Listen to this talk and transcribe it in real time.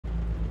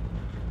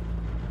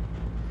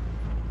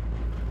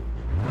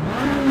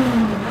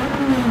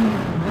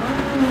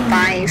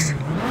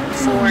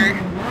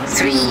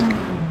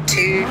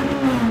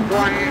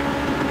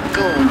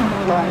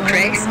long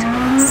crest,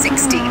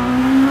 60.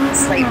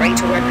 Slight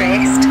right over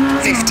crest,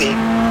 50.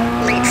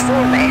 Late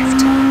 4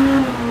 left.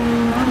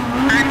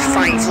 And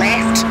 5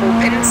 left,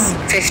 opens,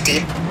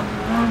 50.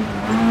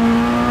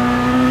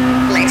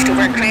 Left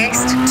over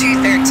crest,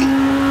 230.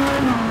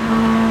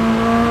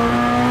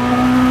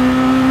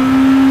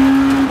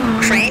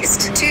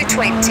 Crest,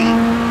 220.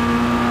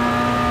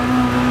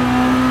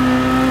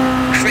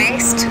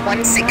 Crest,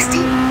 160.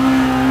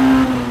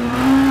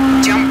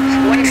 Jump,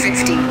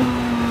 150.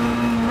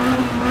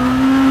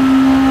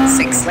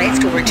 6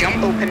 left over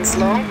jump, opens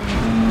long.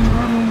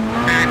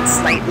 And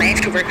slight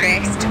left over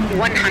crest,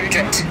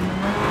 100.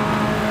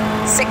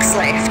 6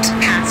 left,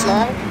 half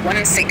long,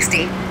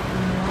 160.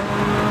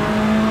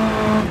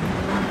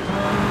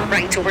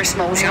 Right over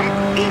small jump,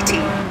 80.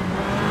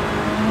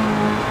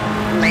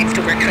 Left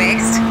over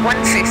crest,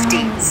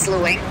 150,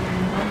 slowing.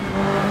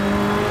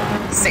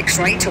 6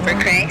 right over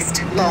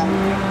crest, long.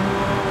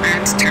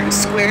 And turn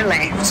square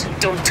left,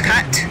 don't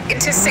cut,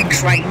 into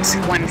 6 right,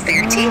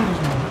 130.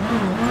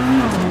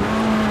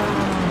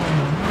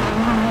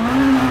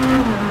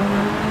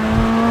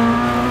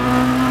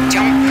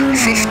 Jump,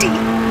 50.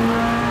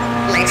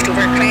 Left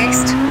over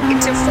crest,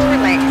 into 4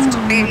 left,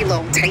 very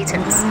long,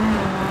 tightens.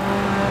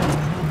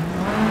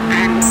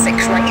 And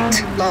 6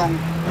 right, long.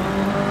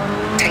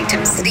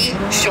 Tightens 3,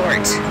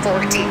 short,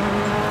 40.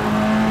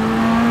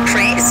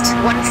 Crest,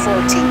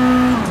 140.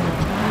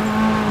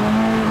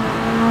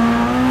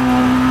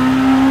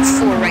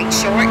 4 right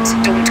short,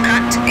 don't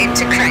cut,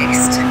 into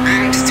crest.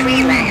 And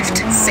 3 left,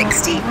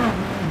 60.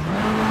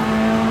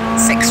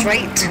 6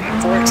 right,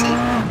 40.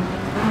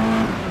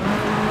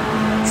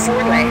 4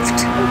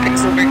 left,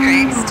 opens over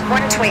crest,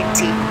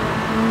 120.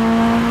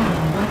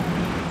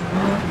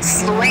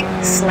 Slowing,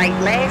 slight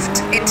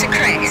left, into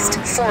crest,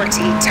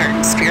 40,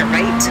 turn square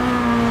right.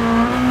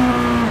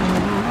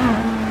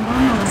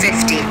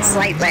 50,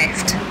 slight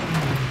left.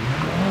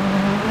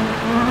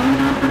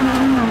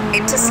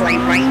 Into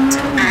slight right,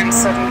 and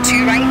sudden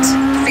 2 right,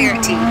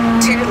 30,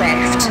 2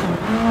 left.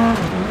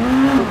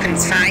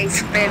 Opens 5,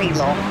 very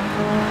long.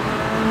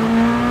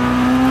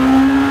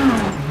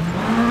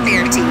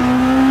 30.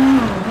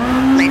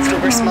 Left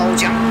over small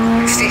jump,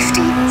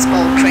 50,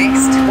 small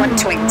crest,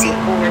 120,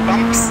 over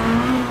bumps.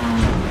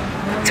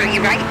 3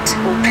 right,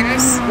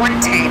 opens,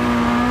 110.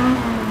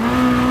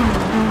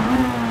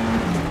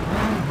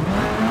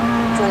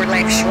 4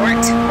 left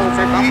short,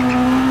 over bump.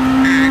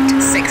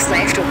 And 6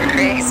 left over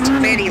crest,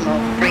 very low,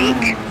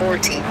 brake,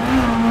 40.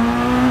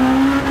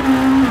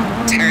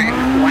 Turn,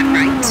 1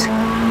 right.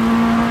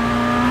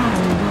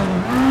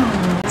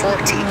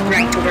 40,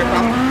 right over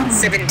bump,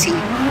 70.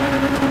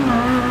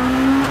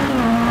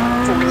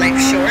 4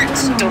 left short,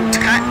 don't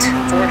cut,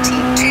 40,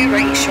 2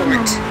 right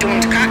short,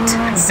 don't cut,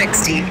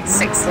 60,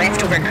 6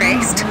 left over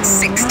crest,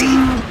 60.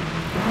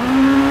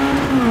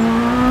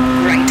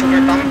 Right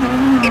over bump,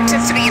 into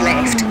 3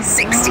 left,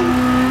 60.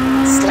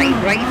 Slight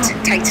right,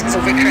 tightens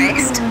over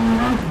crest.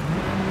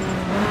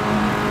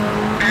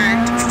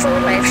 And 4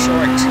 left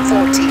short,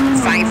 40,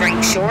 5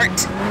 right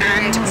short,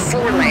 and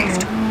 4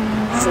 left.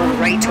 4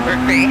 right over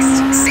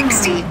crest,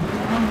 60.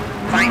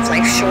 5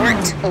 left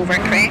short, over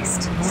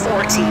crest,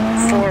 40,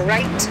 4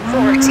 right,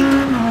 40.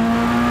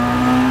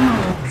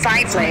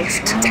 5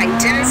 left,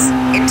 tightens,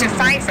 into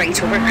 5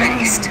 right over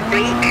crest,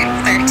 brake,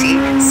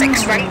 30,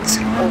 6 right,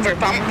 over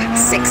bump,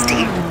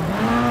 60.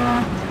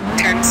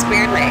 Turn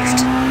square left.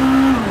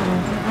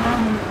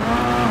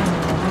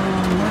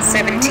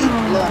 70,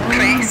 long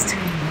crest.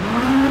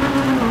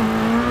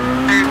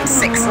 And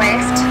 6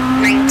 left,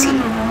 90.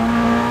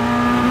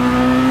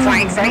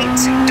 5 right,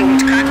 don't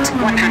cut,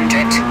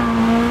 100.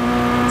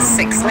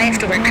 6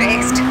 left over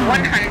crest,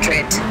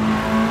 100.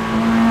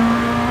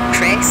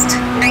 Crest,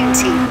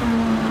 90.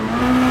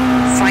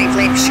 5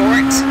 left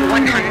short,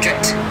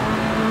 100.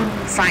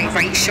 5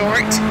 right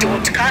short,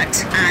 don't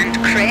cut, and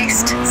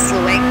crest,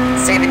 slowing,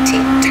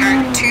 70.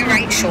 Turn 2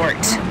 right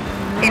short.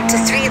 Into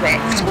 3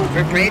 left,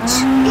 over bridge,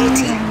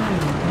 80.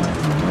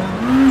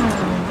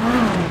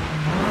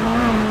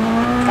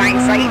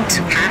 5 right,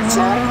 half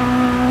long.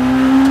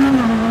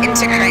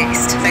 Into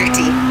crest,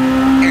 30.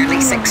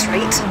 Early 6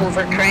 right,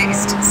 over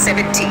crest,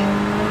 70.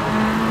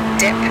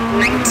 Dip,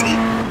 90.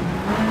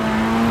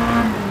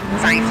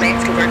 5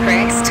 left over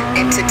crest,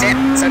 into dip,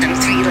 sudden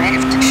 3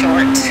 left,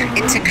 short,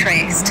 into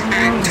crest,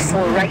 and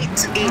 4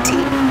 right, 80.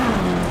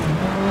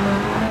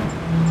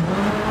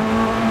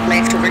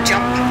 Left over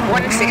jump,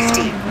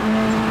 150.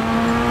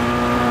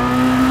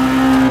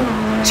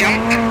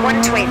 Jump,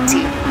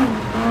 120.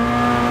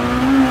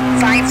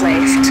 5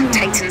 left,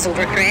 tightens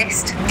over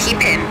crest, keep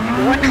in,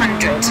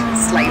 100,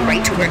 slight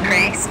right over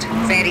crest,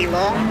 very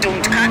long,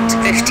 don't cut,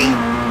 50.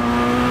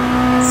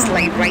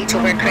 Slight right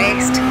over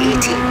crest,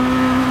 80.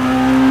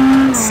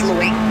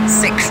 Slowing,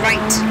 6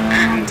 right,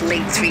 and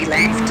late 3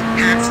 left,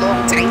 half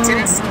long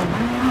tightens.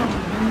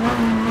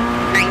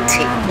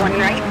 90, 1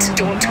 right,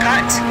 don't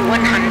cut,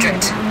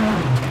 100.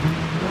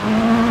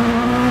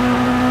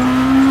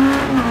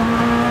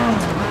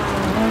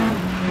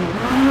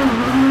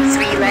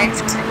 3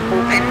 left,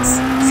 opens,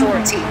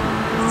 40.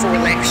 4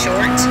 left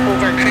short,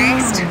 over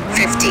crest,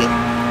 50.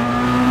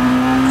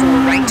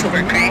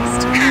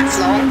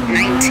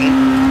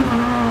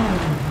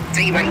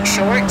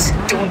 short,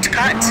 don't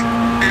cut,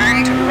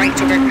 and right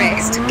over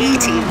crest,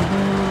 80.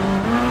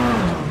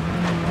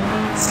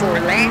 4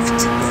 left,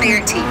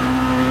 30.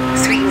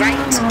 3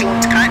 right,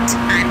 don't cut,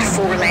 and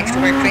 4 left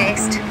over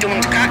crest,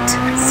 don't cut,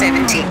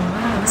 70.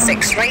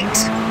 6 right,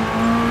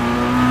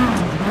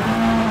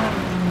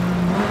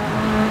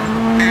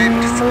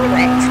 and 4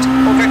 left,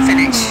 over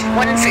finish,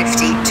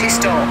 150 to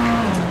stop.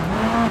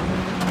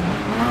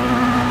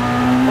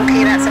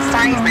 Okay, that's a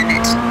 5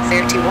 minute,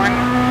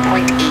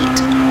 31.8.